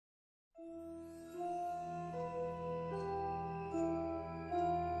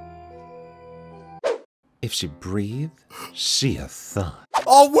If she breathe, she a thought.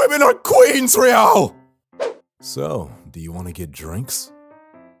 All women are queens, Rio! So, do you want to get drinks?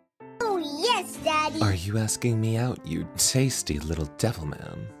 Oh, yes, Daddy. Are you asking me out, you tasty little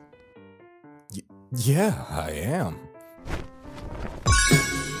Devilman? Yeah, I am.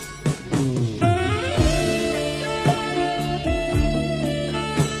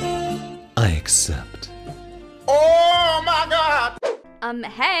 I accept. Oh my god!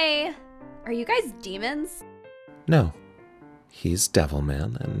 Hey, are you guys demons? No. He's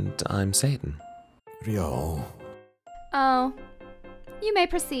Devilman, and I'm Satan. Rio, Oh, you may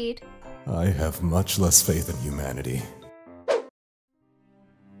proceed. I have much less faith in humanity.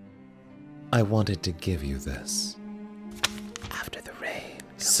 I wanted to give you this. After the rain.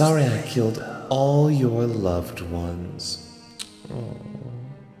 Sorry I killed all your loved ones. Oh.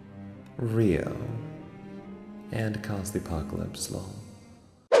 Rio. And caused the apocalypse, lol.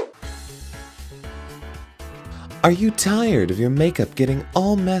 Are you tired of your makeup getting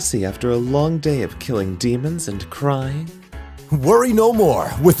all messy after a long day of killing demons and crying? Worry no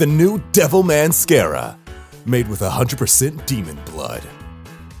more with the new Devilman Mascara, made with 100% demon blood.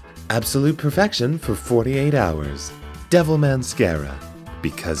 Absolute perfection for 48 hours. Devilman Mascara,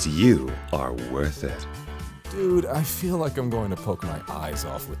 because you are worth it. Dude, I feel like I'm going to poke my eyes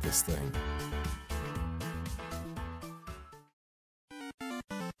off with this thing.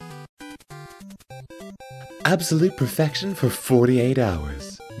 Absolute perfection for 48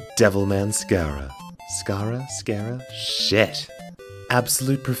 hours. Devilman Mascara. Scara? Shit.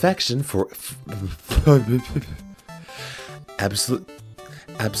 Absolute perfection for...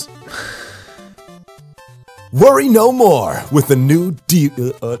 Worry no more with the new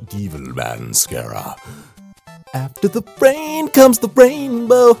Devilman Mascara. After the rain comes the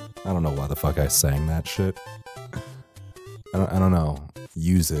rainbow. I don't know why the fuck I sang that shit. I don't know.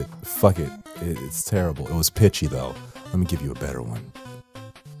 Use it. Fuck it. It's terrible. It was pitchy though. Let me give you a better one.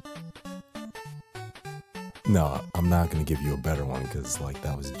 No, I'm not gonna give you a better one because like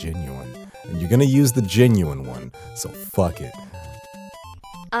that was genuine. And you're gonna use the genuine one, so fuck it.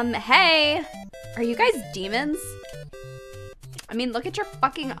 Hey, are you guys demons? I mean, look at your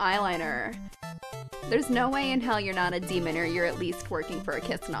fucking eyeliner. There's no way in hell you're not a demon or you're at least working for a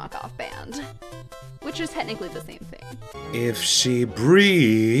Kiss knockoff band. Which is technically the same thing. If she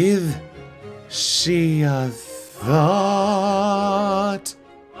breathe, she a thought.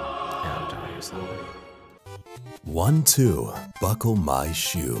 I'm dying slowly. 1, 2, buckle my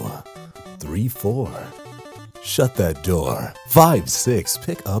shoe. 3, 4, shut that door. 5, 6,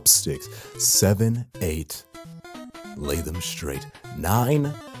 pick up sticks. 7, 8, lay them straight.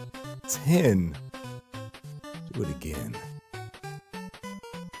 9, 10, do it again.